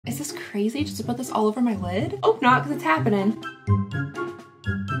Is this crazy just to put this all over my lid? Oh, not because it's happening.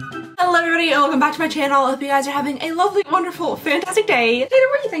 Hello everybody and welcome back to my channel. I hope you guys are having a lovely, wonderful, fantastic day. Tater,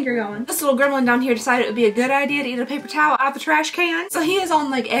 where do you think you're going? This little gremlin down here decided it would be a good idea to eat a paper towel out of the trash can. So he is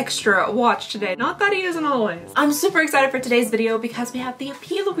on like extra watch today. Not that he isn't always. I'm super excited for today's video because we have the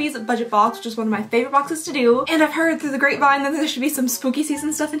P.Louise budget box, which is one of my favorite boxes to do. And I've heard through the grapevine that there should be some spooky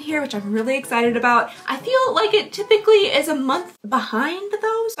season stuff in here, which I'm really excited about. I feel like it typically is a month behind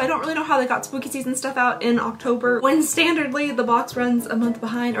though, so I don't really know how they got spooky season stuff out in October when standardly the box runs a month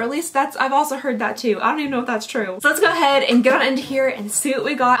behind, or at least I've also heard that too. I don't even know if that's true. So let's go ahead and get on into here and see what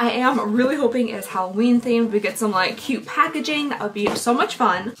we got. I am really hoping it's Halloween themed. We get some like cute packaging. That would be so much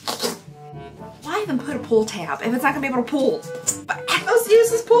fun. Why even put a pull tab if it's not gonna be able to pull? But most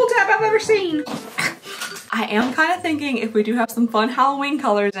useless pull tab I've ever seen. I am kind of thinking if we do have some fun Halloween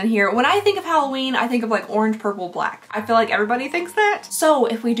colors in here. When I think of Halloween, I think of like orange, purple, black. I feel like everybody thinks that. So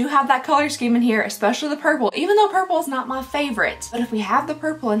if we do have that color scheme in here, especially the purple, even though purple is not my favorite, but if we have the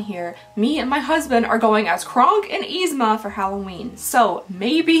purple in here, me and my husband are going as Kronk and Yzma for Halloween. So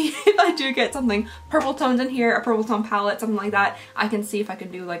maybe if I do get something purple tones in here, a purple tone palette, something like that, I can see if I can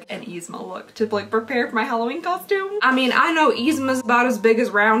do like an Yzma look to like prepare for my Halloween costume. I mean, I know Yzma's about as big as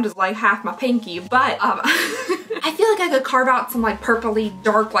round as like half my pinky, but I feel like I could carve out some like purpley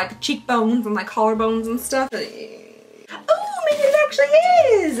dark like cheekbones and like collarbones and stuff. Oh, maybe it actually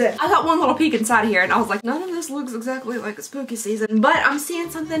is! I got one little peek inside here and I was like, none of this looks exactly like a spooky season, but I'm seeing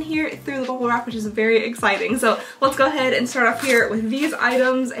something here through the bubble wrap, which is very exciting. So let's go ahead and start off here with these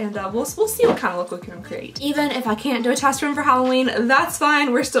items and we'll see what kind of look we can create. Even if I can't do a test run for Halloween, that's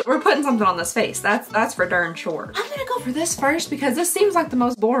fine. We're putting something on this face. That's for darn sure. I'm gonna go for this first because this seems like the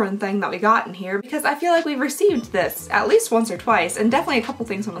most boring thing that we got in here because I feel like we've received this at least once or twice and definitely a couple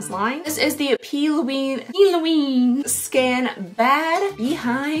things on this line. This is the P.Louise Scan Bad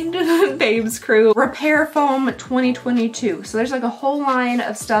Behind Babes Crew Repair Foam 2022. So there's like a whole line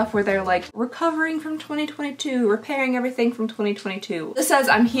of stuff where they're like recovering from 2022, repairing everything from 2022. This says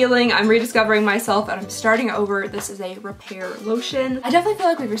I'm healing, I'm rediscovering myself, and I'm starting over. This is a repair lotion. I definitely feel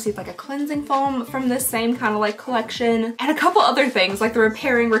like we've received like a cleansing foam from this same kind of like collection and a couple other things like the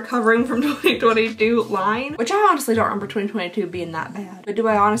repairing, recovering from 2022 line, which I honestly don't remember 2022 being that bad. But do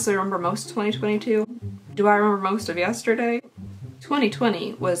I honestly remember most of 2022? Do I remember most of yesterday?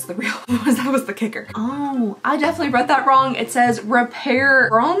 2020 was the real, that was the kicker. Oh, I definitely read that wrong. It says repair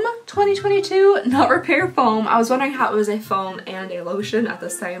from 2022, not repair foam. I was wondering how it was a foam and a lotion at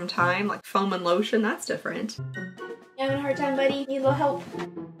the same time, like foam and lotion, that's different. You having a hard time, buddy? Need a little help?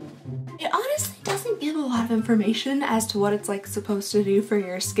 It honestly doesn't give a lot of information as to what it's like supposed to do for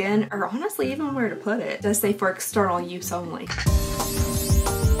your skin, or honestly even where to put it. It does say for external use only.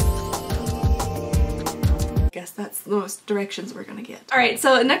 Guess that's the most directions we're gonna get. All right,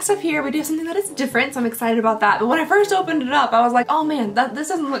 so next up here we do something that is different, so I'm excited about that. But when I first opened it up, I was like, oh man, this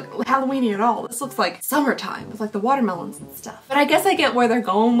doesn't look Halloweeny at all. This looks like summertime with like the watermelons and stuff. But I guess I get where they're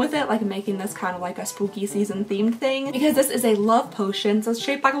going with it, like making this kind of like a spooky season themed thing, because this is a love potion, so it's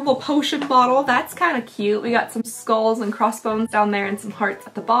shaped like a little potion bottle. That's kind of cute. We got some skulls and crossbones down there and some hearts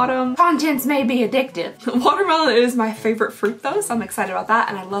at the bottom. Contents may be addictive. Watermelon is my favorite fruit though, so I'm excited about that,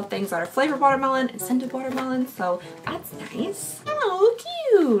 and I love things that are flavored watermelon and scented watermelon. So that's nice. Oh,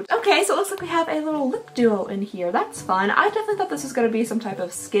 cute. Okay, so it looks like we have a little lip duo in here. That's fun. I definitely thought this was going to be some type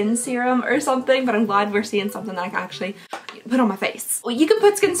of skin serum or something, but I'm glad we're seeing something that I can actually put on my face. Well, you can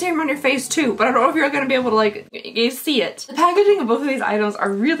put skin serum on your face too, but I don't know if you're going to be able to like see it. The packaging of both of these items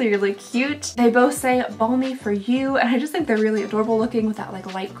are really, really cute. They both say balmy for you, and I just think they're really adorable looking with that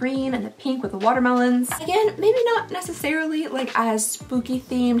like light green and the pink with the watermelons. Again, maybe not necessarily like as spooky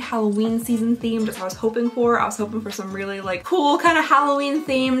themed, Halloween season themed as I was hoping for. I was hoping for some really like cool kind of Halloween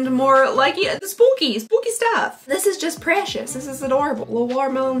themed, more like the spooky stuff. This is just precious. This is adorable. Little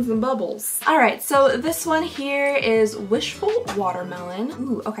watermelons and bubbles. All right, so this one here is Wishful Watermelon.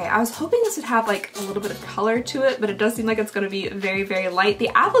 Ooh, okay, I was hoping this would have like a little bit of color to it, but it does seem like it's gonna be very, very light. The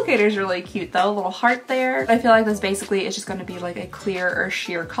applicator is really cute though, a little heart there. But I feel like this basically is just gonna be like a clear or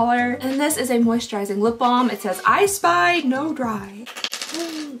sheer color. And this is a moisturizing lip balm. It says, I spy, no dry.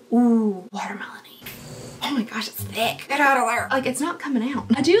 Ooh, watermelon. Oh my gosh, it's thick. Get out of there. Like, it's not coming out.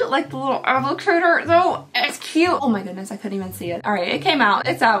 I do like the little applicator though. it's cute. Oh my goodness, I couldn't even see it. All right, it came out.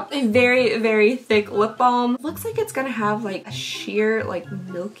 It's out. A very, very thick lip balm. Looks like it's gonna have like a sheer, like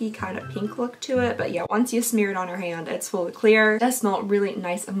milky kind of pink look to it. But yeah, once you smear it on your hand, it's fully clear. It does smell really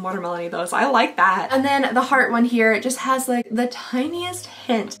nice and watermelon-y though, so I like that. And then the heart one here, it just has like the tiniest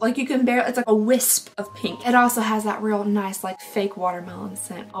hint. Like you can barely, it's like a wisp of pink. It also has that real nice like fake watermelon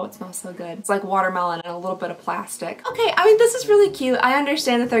scent. Oh, it smells so good. It's like watermelon and a little bit of plastic. Okay, I mean, this is really cute. I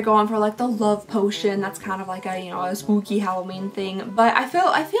understand that they're going for like the love potion. That's kind of like a, you know, a spooky Halloween thing. But I feel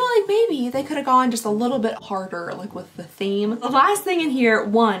like maybe they could have gone just a little bit harder like with the theme. The last thing in here,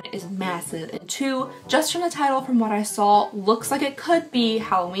 one, is massive, and two, just from the title, from what I saw, looks like it could be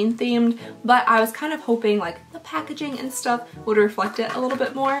Halloween themed, but I was kind of hoping like the packaging and stuff would reflect it a little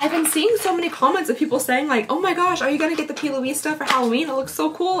bit more. I've been seeing so many comments of people saying like, oh my gosh, are you gonna get the P.Louise stuff for Halloween? It looks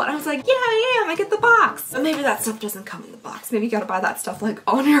so cool. And I was like, yeah, I am. I get the box. But maybe that stuff doesn't come in the box. Maybe you gotta buy that stuff like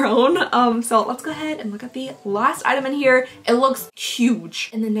on your own. So let's go ahead and look at the last item in here. It looks huge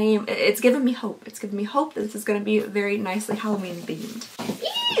in the name. It's giving me hope. It's giving me hope that this is gonna be very nicely Halloween themed.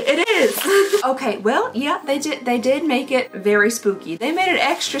 It is. Okay, well, yeah, they did make it very spooky. They made it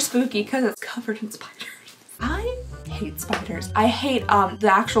extra spooky because it's covered in spiders. I hate spiders. I hate the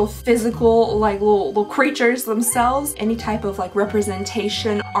actual physical like little creatures themselves. Any type of like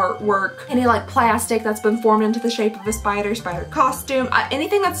representation, artwork, any like plastic that's been formed into the shape of a spider costume,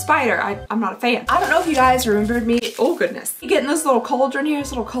 anything that's spider, I'm not a fan. I don't know if you guys remembered me. Oh goodness. You getting this little cauldron here,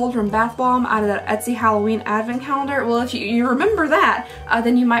 this little cauldron bath bomb out of that Etsy Halloween advent calendar. Well, if you remember that,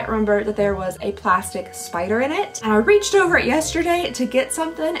 then you might remember that there was a plastic spider in it. And I reached over it yesterday to get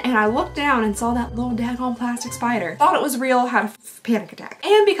something and I looked down and saw that little daggone plastic spider. Thought it was real, had a panic attack.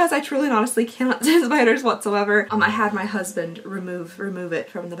 And because I truly and honestly cannot stand spiders whatsoever, I had my husband remove it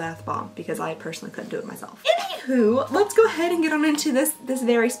from the bath bomb because I personally couldn't do it myself. Anywho, let's go ahead and get on into this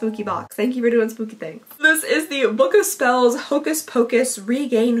very spooky box. Thank you for doing spooky things. This is the Book of Spells Hocus Pocus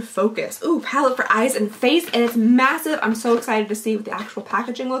Regain Focus. Ooh, palette for eyes and face, and it's massive. I'm so excited to see what the actual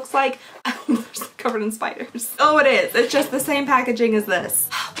packaging looks like. It's covered in spiders. Oh, it is. It's just the same packaging as this.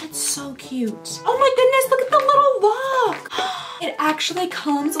 It's so cute. Oh my goodness, look at the little lock. It actually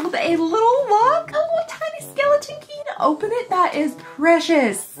comes with a little lock. Oh, a tiny skeleton key to open it. That is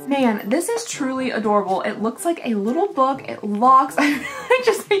precious. Man, this is truly adorable. It looks like a little book. It locks. I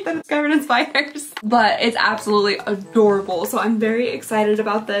just hate that it's covered in spiders. But it's absolutely adorable. So I'm very excited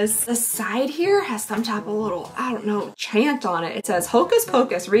about this. The side here has some type of little, I don't know, chant on it. It says, Hocus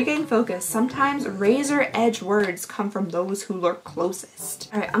Pocus, regain focus. Sometimes razor edge words come from those who lurk closest.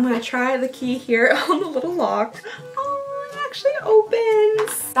 All right, I'm gonna try the key here on the little lock. Oh, it actually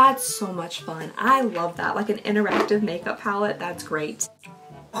opens. That's so much fun. I love that. Like an interactive makeup palette. That's great.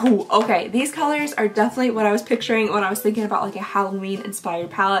 Oh, okay. These colors are definitely what I was picturing when I was thinking about like a Halloween inspired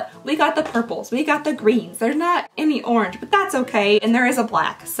palette. We got the purples, we got the greens. There's not any orange, but that's okay. And there is a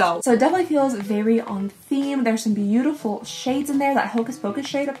black. So it definitely feels very on theme. There's some beautiful shades in there. That Hocus Pocus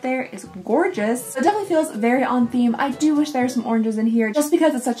shade up there is gorgeous. So it definitely feels very on theme. I do wish there were some oranges in here just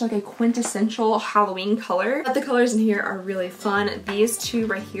because it's such like a quintessential Halloween color. But the colors in here are really fun. These two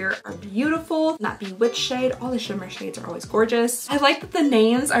right here are beautiful. That Bewitched shade, all the shimmer shades are always gorgeous. I like that the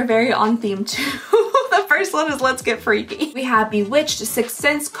names are very on theme too. The first one is Let's Get Freaky. We have Bewitched, Sixth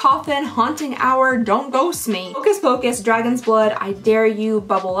Sense, Coffin, Haunting Hour, Don't Ghost Me, Hocus Pocus, Dragon's Blood, I Dare You,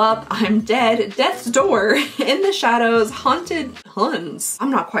 Bubble Up, I'm Dead, Death's Door, In the Shadows, Haunted Huns. I'm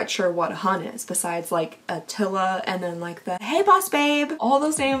not quite sure what a hun is besides like Attila and then like the Hey Boss Babe. All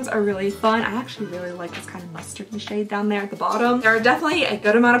those names are really fun. I actually really like this kind of mustardy shade down there at the bottom. There are definitely a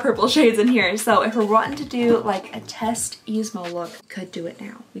good amount of purple shades in here. So if we're wanting to do like a test Yzma look, we could do it now.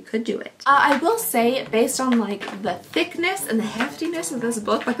 We could do it. I will say based on like the thickness and the heftiness of this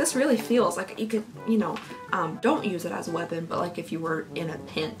book, like this really feels like you could, you know, don't use it as a weapon, but like if you were in a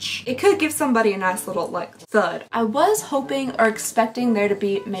pinch, it could give somebody a nice little like thud. I was hoping or expecting there to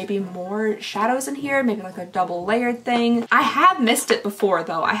be maybe more shadows in here, maybe like a double layered thing. I have missed it before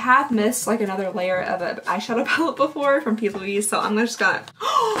though. I have missed like another layer of an eyeshadow palette before from P.Louise, so I'm just gonna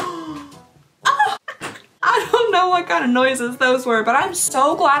I don't know what kind of noises those were, but I'm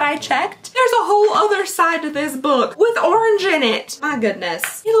so glad I checked. There's a whole other side to this book with orange in it. My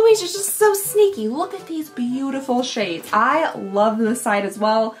goodness. P.Louise is just so sneaky. Look at these beautiful shades. I love this side as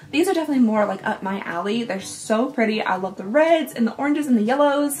well. These are definitely more like up my alley. They're so pretty. I love the reds and the oranges and the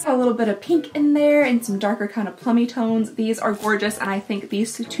yellows. A little bit of pink in there and some darker kind of plummy tones. These are gorgeous, and I think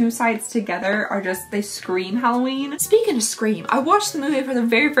these two sides together are just, they scream Halloween. Speaking of Scream, I watched the movie for the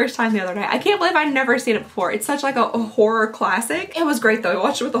very first time the other night. I can't believe I'd never seen it before. It's such such like a horror classic. It was great though. I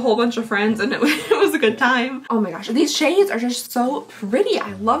watched it with a whole bunch of friends and it was a good time. Oh my gosh, these shades are just so pretty.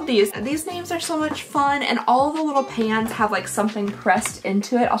 I love these. These names are so much fun, and all the little pans have like something pressed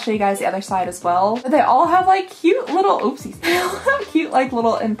into it. I'll show you guys the other side as well. But they all have like cute little, oopsies. They all have cute like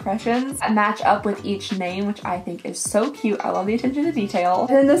little impressions that match up with each name, which I think is so cute. I love the attention to detail.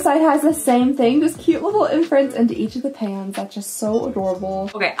 And then this side has the same thing, just cute little imprints into each of the pans. That's just so adorable.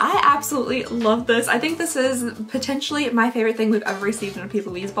 Okay, I absolutely love this. I think this is potentially my favorite thing we've ever received in a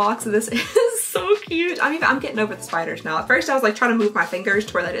P.Louise box. This is so cute. I'm getting over the spiders now. At first I was like trying to move my fingers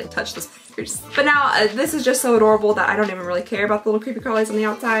to where they didn't touch the spiders. But now this is just so adorable that I don't even really care about the little creepy crawlies on the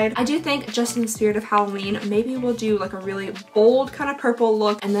outside. I do think just in the spirit of Halloween, maybe we'll do like a really bold kind of purple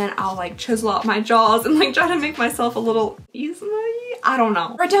look, and then I'll like chisel out my jaws and like try to make myself a little Yzma-y. I don't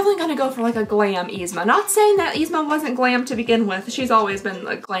know. We're definitely gonna go for like a glam Yzma. Not saying that Yzma wasn't glam to begin with. She's always been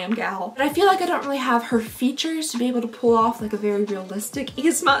a glam gal. But I feel like I don't really have her features to be able to pull off like a very realistic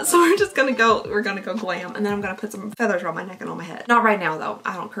Yzma. So we're gonna go glam, and then I'm gonna put some feathers around my neck and on my head. Not right now though.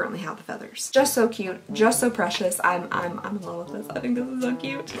 I don't currently have the feathers. Just so cute, just so precious. I'm in love with this. I think this is so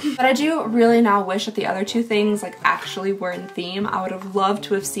cute. But I do really now wish that the other two things like actually were in theme. I would have loved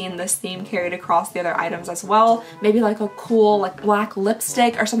to have seen this theme carried across the other items as well. Maybe like a cool like black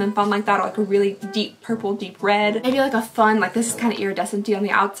lipstick or something fun like that, or like a really deep purple, deep red. Maybe like a fun, like this is kind of iridescent-y on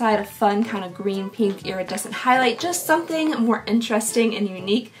the outside, a fun kind of green pink iridescent highlight. Just something more interesting and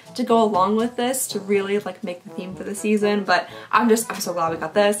unique to go along with this to really like make the theme for the season. But I'm so glad we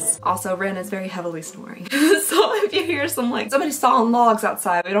got this. Also, Ren is very heavily snoring. So if you hear some like somebody sawing logs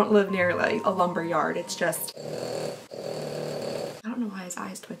outside, we don't live near like a lumber yard. It's just, I don't know why his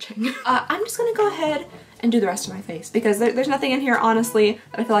eye's twitching. I'm just gonna go ahead and do the rest of my face because there's nothing in here honestly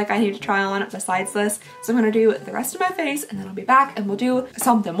that I feel like I need to try on besides this. So I'm gonna do the rest of my face and then I'll be back and we'll do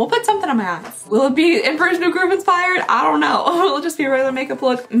something. We'll put something on my eyes. Will it be Emperor's New Groove inspired? I don't know. It'll just be a regular makeup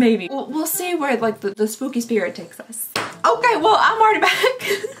look, maybe. We'll see where like the spooky spirit takes us. Okay, well, I'm already back.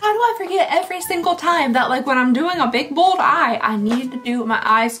 How do I forget every single time that like when I'm doing a big bold eye, I need to do my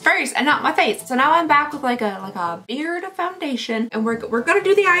eyes first and not my face. So now I'm back with like a beard foundation, and we're gonna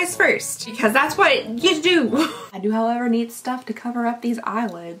do the eyes first because that's what you do. I do, however, need stuff to cover up these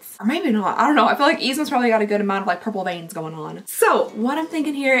eyelids. Or maybe not, I don't know. I feel like Yzma's probably got a good amount of like purple veins going on. So what I'm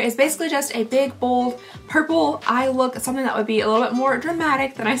thinking here is basically just a big, bold, purple eye look, something that would be a little bit more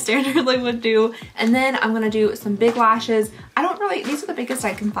dramatic than I standardly would do. And then I'm gonna do some big lashes. I don't really, these are the biggest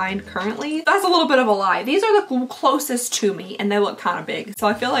I can find currently. That's a little bit of a lie. These are the closest to me and they look kind of big. So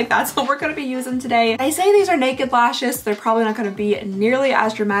I feel like that's what we're gonna be using today. They say these are naked lashes, so they're probably not gonna be nearly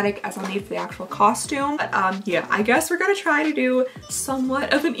as dramatic as I'll need for the actual costume. But yeah, I guess we're gonna try to do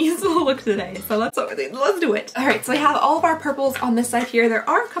somewhat of an Yzma look today. So let's do it. All right, so we have all of our purples on this side here. There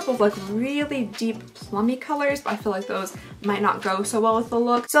are a couple of like really deep plummy colors, but I feel like those might not go so well with the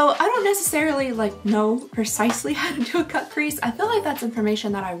look. So I don't necessarily like know precisely how to do a cut crease. I feel like that's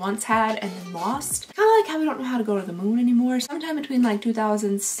information that I once had and then lost. Kind of like how we don't know how to go to the moon anymore. Sometime between like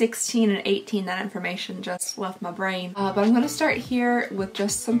 2016 and 18, that information just left my brain. But I'm gonna start here with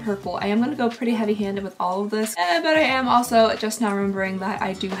just some purple. I am gonna go pretty heavy-handed with all of this, but I am also just now remembering that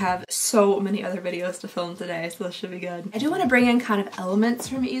I do have so many other videos to film today, so this should be good. I do want to bring in kind of elements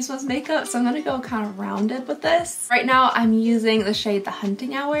from Yzma's makeup, so I'm gonna go kind of rounded with this. Right now, I'm using the shade The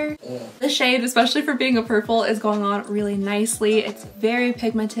Hunting Hour. This shade, especially for being a purple, is going on really nicely. It's very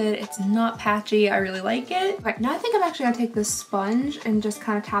pigmented. It's not patchy. I really like it. All right, now I think I'm actually gonna take this sponge and just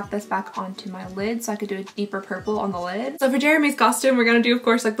kind of tap this back onto my lid so I could do a deeper purple on the lid. So for Jeremy's costume, we're gonna do, of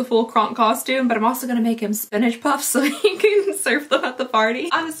course, like the full Kronk costume, but I'm also gonna make him spinach puffs so he can surf them at the party.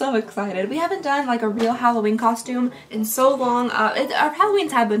 I'm so excited. We haven't done like a real Halloween costume in so long. Our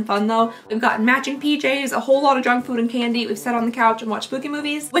Halloweens have been fun though. We've gotten matching PJs, a whole lot of junk food and candy. We've sat on the couch and watched spooky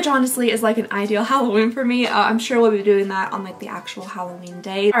movies, which honestly is like an ideal Halloween for me. I'm sure we'll be doing that on like the actual Halloween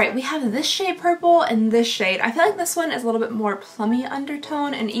day. All right, we have this shade purple and this shade. I feel like this one is a little bit more plummy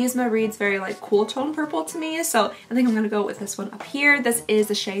undertone, and Yzma reads very like cool tone purple to me, so I think I'm gonna go with this one up here. This is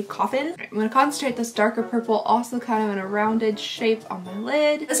the shade Coffin. All right, I'm gonna concentrate this darker purple also kind of in a rounded shape on my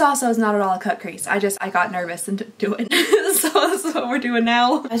lid. This also is not at all a cut crease. I got nervous and didn't do it. So this is what we're doing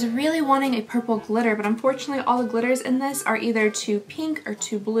now. I was really wanting a purple glitter, but unfortunately all the glitters in this are either too pink or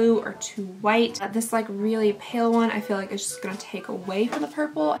too blue or too white. This like really pale one I feel like is just gonna take away from the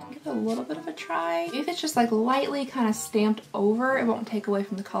purple. I can give it a little bit of a try. Maybe if it's just like lightly kind of stamped over, it won't take away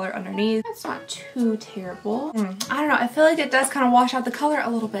from the color underneath. That's not too terrible. I don't know, I feel like it does kind of wash out the color a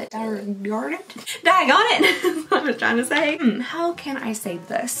little bit. Daggone it. That's what I was trying to say. How can I save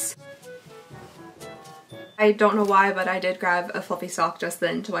this? I don't know why, but I did grab a fluffy sock just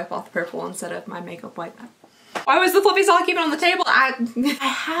then to wipe off the purple instead of my makeup wipe. Why was the fluffy sock even on the table? I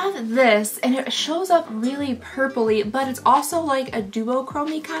have this and it shows up really purpley, but it's also like a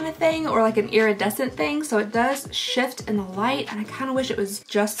duochrome kind of thing or like an iridescent thing. So it does shift in the light and I kind of wish it was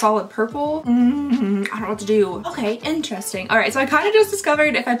just solid purple. I don't know what to do. Okay, interesting. All right, so I kind of just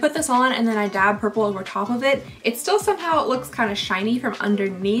discovered if I put this on and then I dab purple over top of it, it still somehow looks kind of shiny from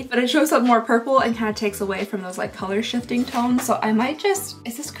underneath, but it shows up more purple and kind of takes away from those like color shifting tones. So I might just,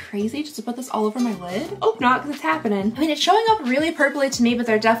 is this crazy just to put this all over my lid? Oh, not because it's happening. I mean, it's showing up really purpley to me, but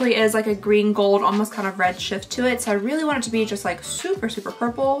there definitely is like a green gold, almost kind of red shift to it. So I really want it to be just like super, super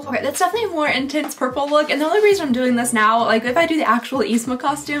purple. Okay, that's definitely a more intense purple look. And the only reason I'm doing this now, like if I do the actual Yzma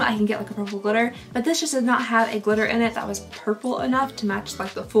costume, I can get like a purple glitter, but this just did not have a glitter in it that was purple enough to match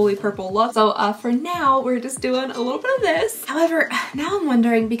like the fully purple look. So for now, we're just doing a little bit of this. However, now I'm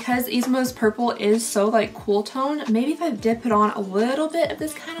wondering, because Yzma's purple is so like cool tone, maybe if I did put on a little bit of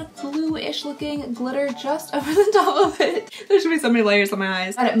this kind of blue-ish looking glitter just over the top of it. There should be so many layers on my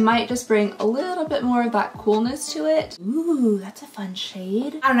eyes. But it might just bring a little bit more of that coolness to it. Ooh, that's a fun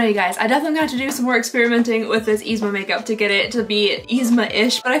shade. I don't know, you guys. I definitely got to do some more experimenting with this Yzma makeup to get it to be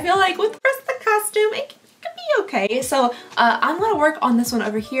Yzma-ish, but I feel like with the rest of the costume, it could be okay. So I'm gonna work on this one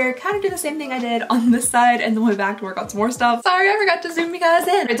over here, kind of do the same thing I did on this side and then went back to work on some more stuff. Sorry, I forgot to zoom you guys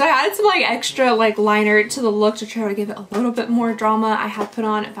in. So I added some like extra like liner to the look to try to give it a little bit more drama. I had put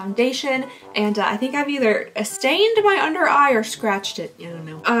on a foundation and I think I've either stained my under eye or scratched it. I don't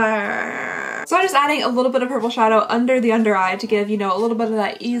know. So I'm just adding a little bit of purple shadow under the under eye to give, you know, a little bit of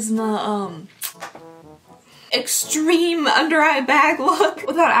that Yzma extreme under eye bag look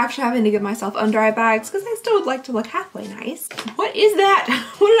without actually having to give myself under eye bags, because I still would like to look halfway nice. What is that?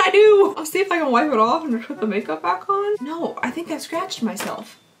 What did I do? I'll see if I can wipe it off and put the makeup back on. No, I think I scratched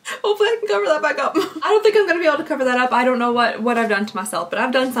myself. Hopefully I can cover that back up. I don't think I'm gonna be able to cover that up. I don't know what I've done to myself, but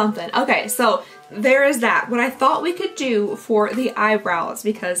I've done something. Okay, so there is that. What I thought we could do for the eyebrows,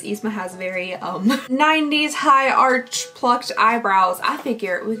 because Yzma has very 90s high arch plucked eyebrows, I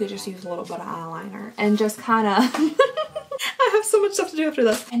figure we could just use a little bit of eyeliner and just kind of I have so much stuff to do after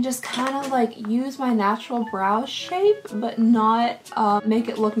this. And just kind of like use my natural brow shape, but not make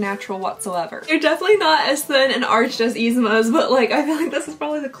it look natural whatsoever. You're definitely not as thin and arched as Yzma's, but like I feel like this is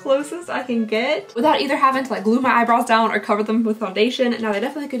probably the closest I can get without either having to like glue my eyebrows down or cover them with foundation. Now they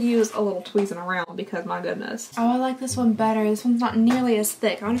definitely could use a little tweezing around because my goodness. Oh, I like this one better. This one's not nearly as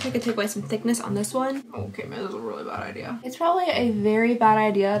thick. I wonder if I could take away some thickness on this one. Okay, man, this is a really bad idea. It's probably a very bad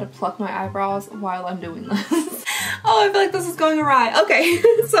idea to pluck my eyebrows while I'm doing this. Oh, I feel like this is going awry. Okay,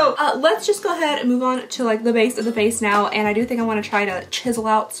 so let's just go ahead and move on to like the base of the face now. And I do think I want to try to chisel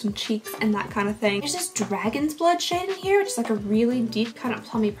out some cheeks and that kind of thing. There's this dragon's blood shade in here, which is like a really deep kind of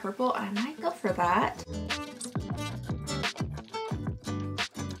plummy purple. I might go for that.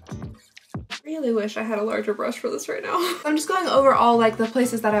 I really wish I had a larger brush for this right now. I'm just going over all like the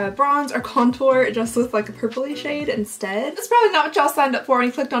places that I have bronze or contour just with like a purpley shade instead. That's probably not what y'all signed up for when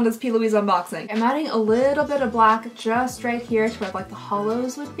you clicked on this P.Louise unboxing. I'm adding a little bit of black just right here to where like the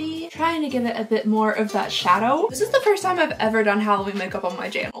hollows would be, trying to give it a bit more of that shadow. This is the first time I've ever done Halloween makeup on my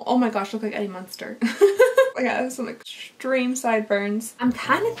channel. Oh my gosh, look like Eddie Munster. I got some extreme sideburns. I'm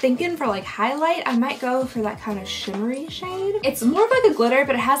kind of thinking for like highlight, I might go for that kind of shimmery shade. It's more of like a glitter,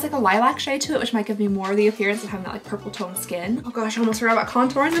 but it has like a lilac shade to it, which might give me more of the appearance of having that like purple tone skin. Oh gosh, I almost forgot about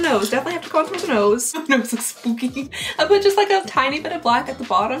contouring the nose. Definitely have to contour the nose. My nose looks spooky. I put just like a tiny bit of black at the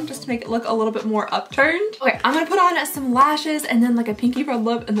bottom just to make it look a little bit more upturned. Okay, I'm gonna put on some lashes and then like a pinky red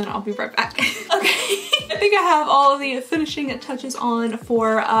lip and then I'll be right back. Okay, I think I have all of the finishing touches on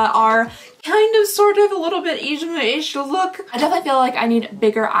for our kind of sort of a little bit Yzma-ish look. I definitely feel like I need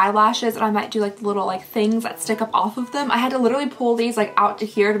bigger eyelashes and I might do like little like things that stick up off of them. I had to literally pull these like out to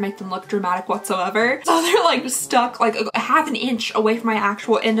here to make them look dramatic whatsoever. So they're like stuck like a half an inch away from my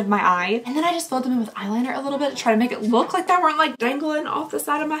actual end of my eye. And then I just filled them in with eyeliner a little bit to try to make it look like they weren't like dangling off the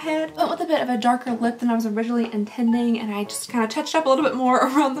side of my head. Went with a bit of a darker lip than I was originally intending and I just kind of touched up a little bit more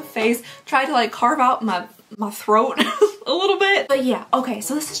around the face. Tried to like carve out my throat a little bit. But yeah, okay,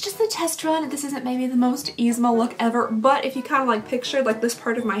 so this is just the test run. This isn't maybe the most Yzma look ever, but if you kind of like pictured like this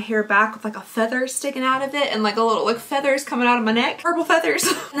part of my hair back with like a feather sticking out of it and like a little like feathers coming out of my neck, purple feathers,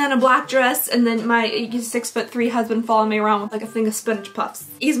 and then a black dress, and then my 6'3" husband following me around with like a thing of spinach puffs.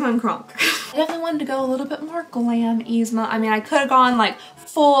 Yzma and Kronk. I definitely wanted to go a little bit more glam Yzma. I mean, I could have gone like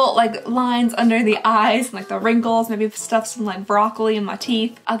full like lines under the eyes and like the wrinkles, maybe stuff some like broccoli in my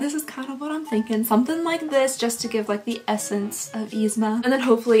teeth. This is kind of what I'm thinking. Something like this just to give like the essence of Yzma. And then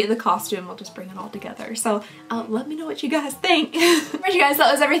hopefully the costume will just bring it all together. So let me know what you guys think. Alright you guys,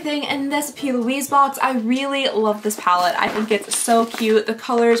 that was everything in this P.Louise box. I really love this palette. I think it's so cute. The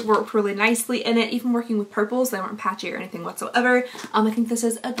colors worked really nicely in it. Even working with purples, they weren't patchy or anything whatsoever. I think this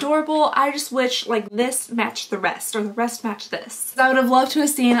is adorable. I just wish like this matched the rest or the rest matched this. So I would have loved to have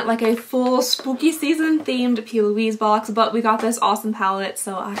seen like a full spooky season themed P.Louise box, but we got this awesome palette,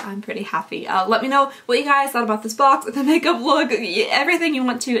 so I'm pretty happy. Let me know what you guys thought about this box, the makeup look, everything you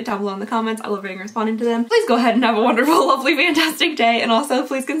want to down below in the comments. I love reading and responding to them. Please go ahead and have a wonderful, lovely, fantastic day, and also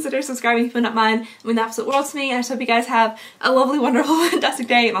please consider subscribing if you wouldn't mind. It means the absolute world to me, and I just hope you guys have a lovely, wonderful, fantastic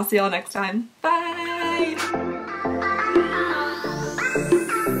day, and I'll see y'all next time. Bye!